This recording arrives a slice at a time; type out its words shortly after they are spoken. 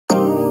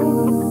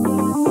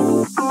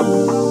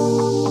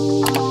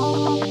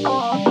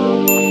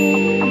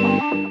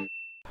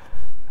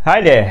Hi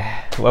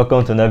there,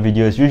 welcome to another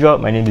video. As usual,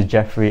 my name is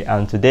Jeffrey,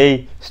 and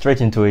today, straight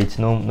into it,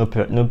 no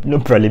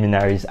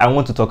preliminaries. I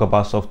want to talk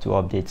about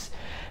software updates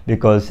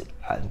because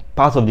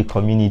part of the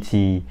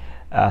community,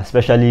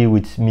 especially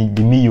with the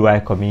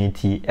MIUI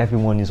community,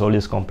 everyone is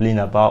always complaining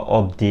about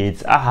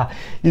updates.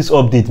 This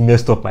update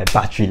messed up my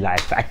battery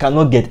life. I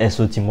cannot get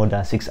SOT more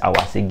than 6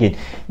 hours again.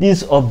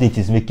 This update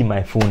is making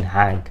my phone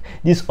hang.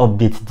 This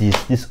update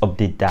this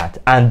update that.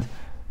 And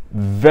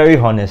very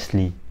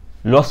honestly,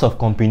 lots of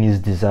companies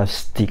deserve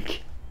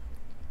stick.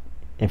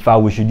 In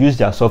fact, we should use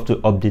their software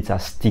updates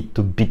as stick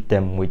to beat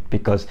them with,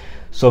 because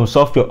some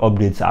software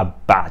updates are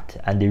bad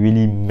and they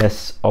really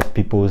mess up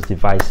people's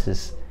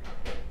devices.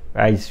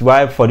 Right? It's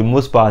why for the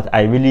most part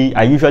I do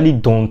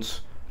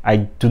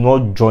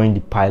not join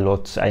the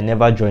pilots. I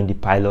never join the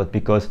pilot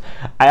because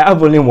I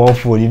have only one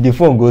phone. If the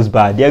phone goes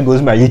bad, there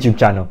goes my YouTube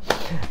channel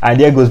and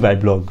there goes my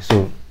blog.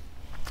 So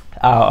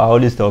I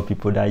always tell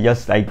people that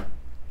just like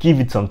give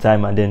it some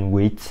time and then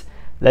wait.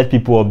 Let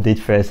people update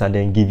first and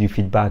then give you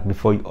feedback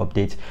before you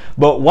update.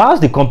 But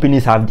whilst the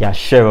companies have their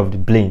share of the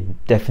blame,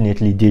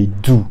 definitely they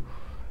do,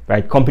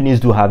 right?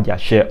 Companies do have their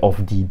share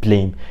of the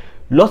blame.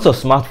 Lots of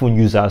smartphone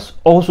users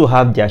also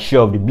have their share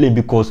of the blame,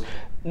 because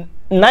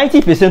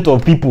 90%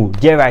 of people,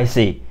 dare I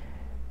say,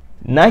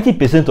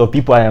 90% of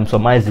people, I am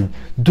surmising,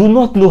 do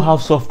not know how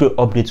software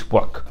updates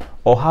work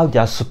or how they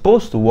are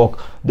supposed to work,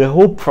 the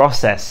whole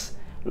process.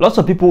 Lots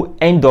of people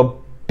end up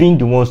being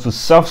the ones to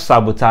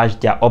self-sabotage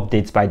their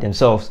updates by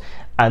themselves.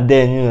 And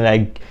then,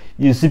 like,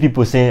 you see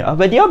people saying, oh,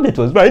 but the update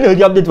was bad.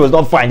 The update was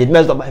not fine. It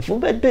messed up my phone.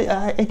 But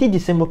I did the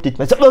same update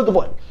myself. No, the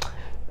one.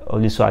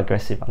 Always so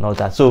aggressive and all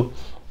that. So,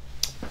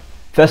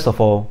 first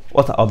of all,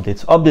 what are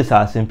updates? Updates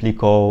are simply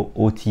called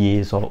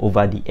OTAs, or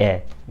over the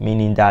air,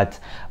 meaning that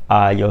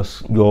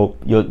your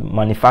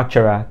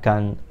manufacturer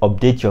can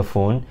update your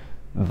phone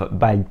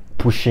by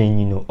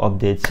pushing,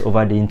 updates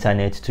over the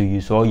internet to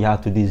you. So all you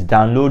have to do is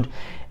download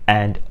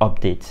and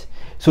update.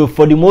 So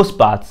for the most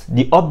part,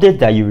 the update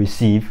that you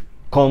receive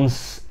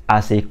comes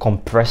as a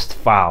compressed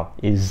file,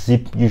 a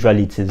zip.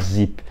 Usually it's a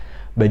zip,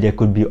 but there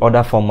could be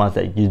other formats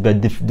that you use.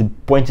 But the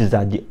point is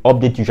that the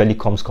update usually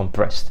comes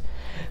compressed.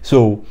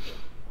 So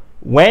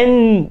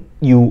when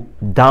you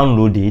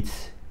download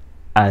it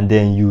and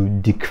then you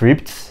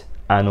decrypt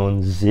and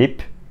unzip,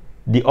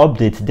 the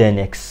update then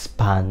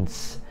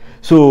expands.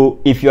 So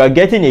if you are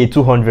getting a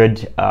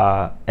 200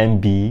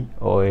 MB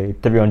or a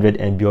 300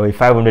 MB or a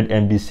 500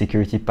 MB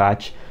security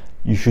patch,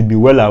 you should be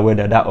well aware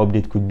that that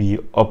update could be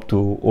up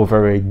to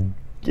over a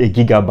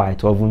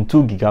gigabyte or even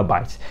 2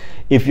 gigabytes.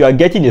 If you are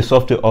getting a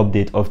software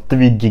update of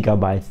 3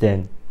 gigabytes,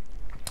 then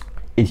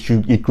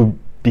it could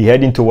be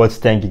heading towards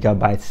 10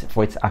 gigabytes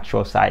for its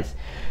actual size.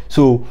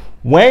 So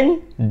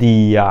when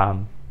you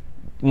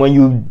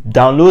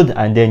download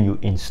and then you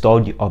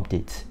install the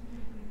update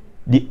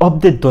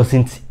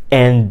doesn't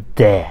end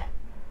there.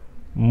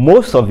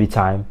 Most of the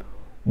time,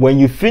 when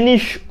you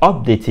finish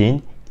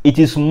updating, it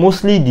is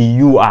mostly the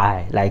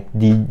UI, like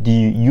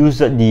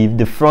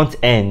the front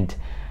end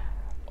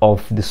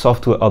of the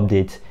software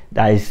update,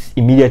 that is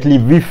immediately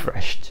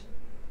refreshed,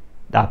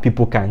 that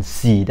people can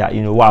see that,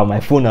 wow, my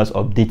phone has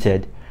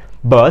updated.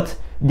 But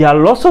there are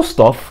lots of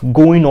stuff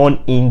going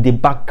on in the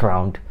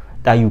background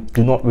that you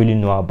do not really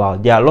know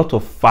about. There are a lot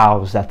of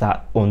files that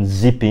are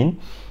unzipping,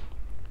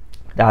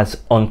 that's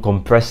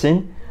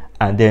uncompressing,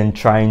 and then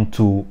trying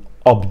to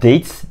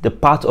update the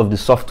part of the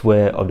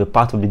software or the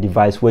part of the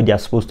device where they are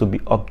supposed to be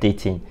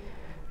updating.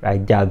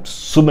 Right? There are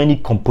so many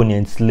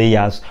components,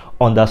 layers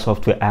on that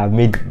software. I have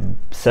made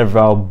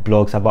several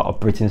blogs about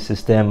operating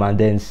system and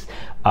then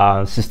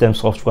system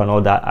software and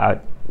all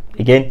that.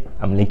 Again,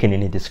 I'm linking in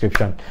the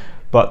description,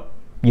 but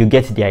you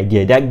get the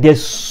idea that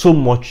there's so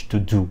much to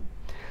do.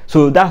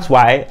 So that's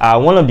why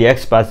one of the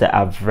experts that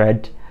I've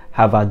read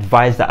have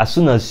advised that as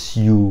soon as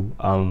you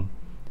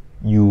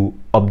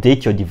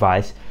update your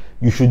device,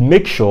 you should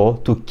make sure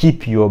to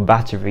keep your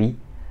battery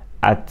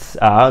at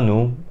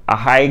a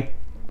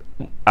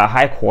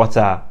high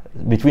quarter,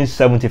 between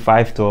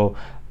 75 to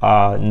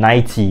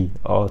 90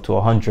 or to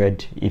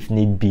 100 if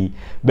need be.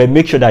 But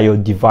make sure that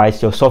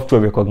your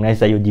software recognizes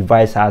that your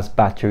device has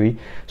battery,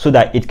 so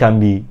that it can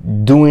be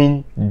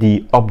doing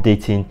the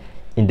updating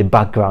in the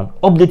background.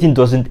 Updating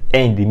doesn't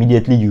end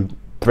immediately you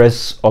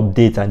press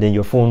update and then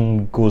your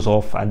phone goes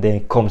off and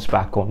then comes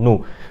back on.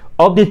 No,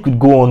 update could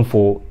go on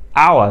for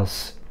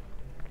hours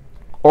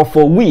or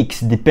for weeks,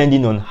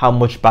 depending on how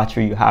much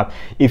battery you have.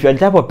 If you're the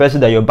type of person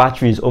that your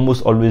battery is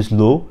almost always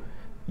low,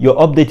 your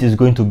update is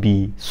going to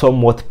be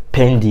somewhat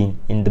pending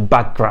in the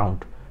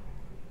background,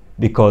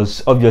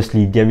 because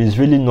obviously there is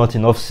really not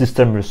enough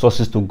system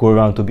resources to go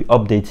around to be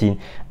updating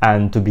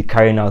and to be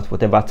carrying out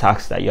whatever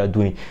tasks that you are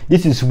doing.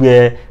 This is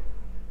where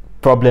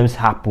problems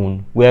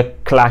happen, where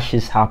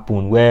clashes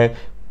happen, where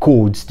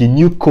the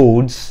new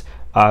codes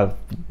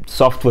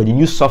software, the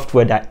new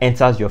software that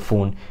enters your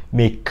phone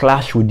may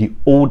clash with the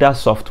older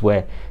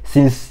software,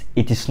 since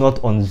it is not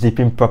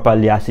unzipping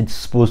properly as it's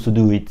supposed to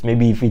do it.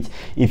 Maybe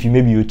if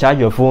you charge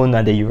your phone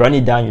and then you run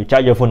it down, you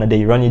charge your phone and then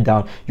you run it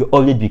down, you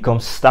always become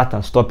start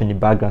and stop in the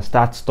background,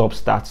 start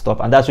stop,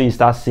 and that's when you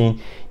start seeing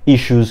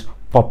issues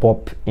pop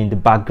up in the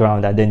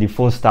background, and then the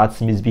phone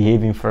starts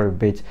misbehaving for a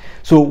bit.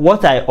 So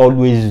what I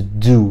always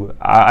do,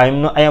 I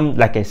am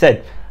like I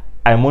said,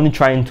 I'm only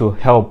trying to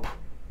help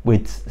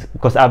with,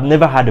 because I've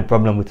never had a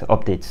problem with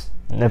updates,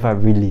 never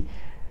really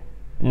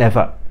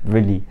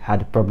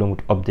had a problem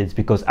with updates,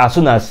 because as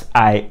soon as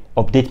I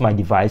update my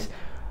device,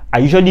 I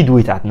usually do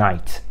it at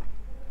night,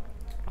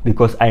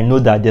 because I know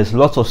that there's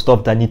lots of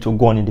stuff that need to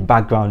go on in the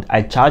background.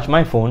 I charge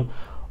my phone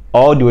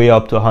all the way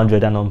up to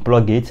 100 and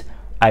unplug it.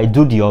 I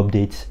do the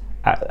updates.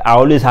 I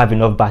always have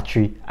enough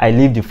battery. I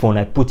leave the phone,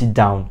 I put it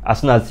down.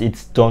 As soon as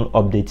it's done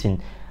updating,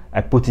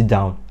 I put it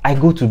down. I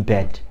go to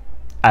bed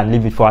and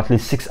leave it for at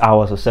least 6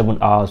 hours or 7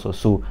 hours or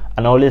so,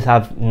 and I always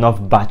have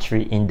enough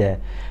battery in there.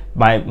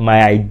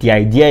 The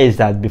idea is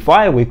that before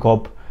I wake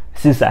up,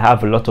 since I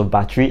have a lot of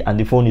battery and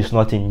the phone is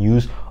not in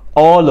use,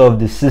 all of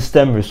the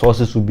system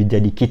resources will be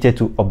dedicated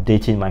to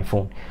updating my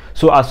phone.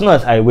 So as soon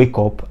as I wake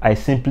up, I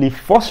simply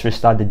force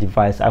restart the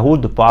device. I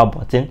hold the power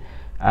button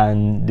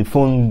and the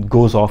phone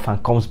goes off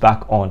and comes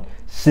back on,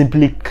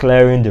 simply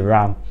clearing the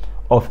RAM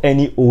of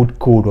any old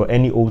code or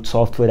any old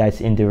software that's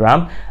in the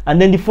RAM, and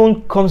then the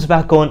phone comes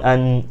back on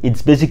and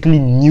it's basically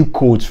new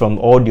codes from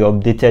all the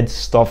updated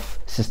stuff,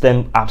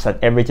 system apps and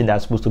everything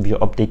that's supposed to be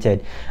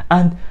updated,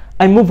 and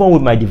I move on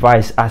with my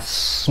device as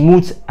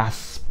smooth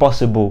as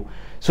possible.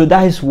 So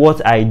that is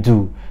what I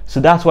do. So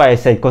that's why I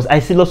said, because I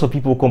see lots of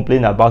people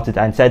complain about it,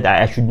 and said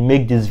that I should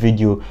make this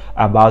video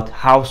about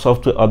how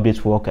software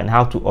updates work and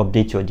how to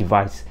update your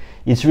device.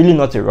 It's really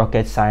not a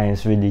rocket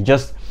science, really.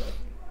 Just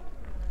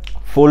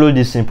follow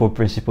these simple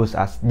principles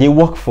as they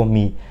work for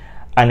me,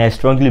 and I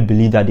strongly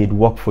believe that they'd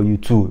work for you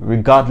too,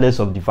 regardless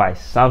of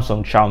device,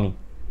 Samsung, Xiaomi,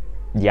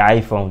 the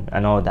iPhone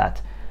and all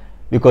that,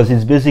 because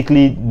it's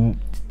basically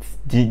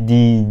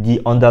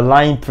the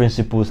underlying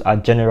principles are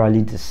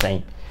generally the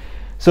same.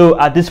 So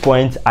at this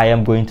point, I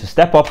am going to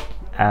step up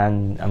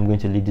and I'm going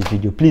to leave this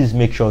video. Please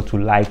make sure to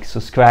like,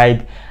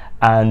 subscribe,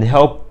 and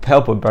help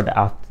a brother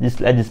out.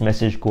 Let this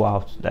message go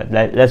out.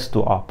 Let's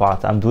do our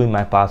part. I'm doing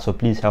my part, so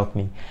please help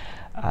me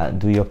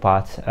do your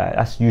part.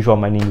 As usual,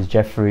 my name is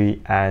Jeffrey,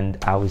 and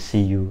I will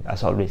see you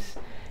as always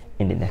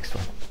in the next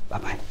one. Bye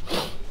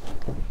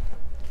bye.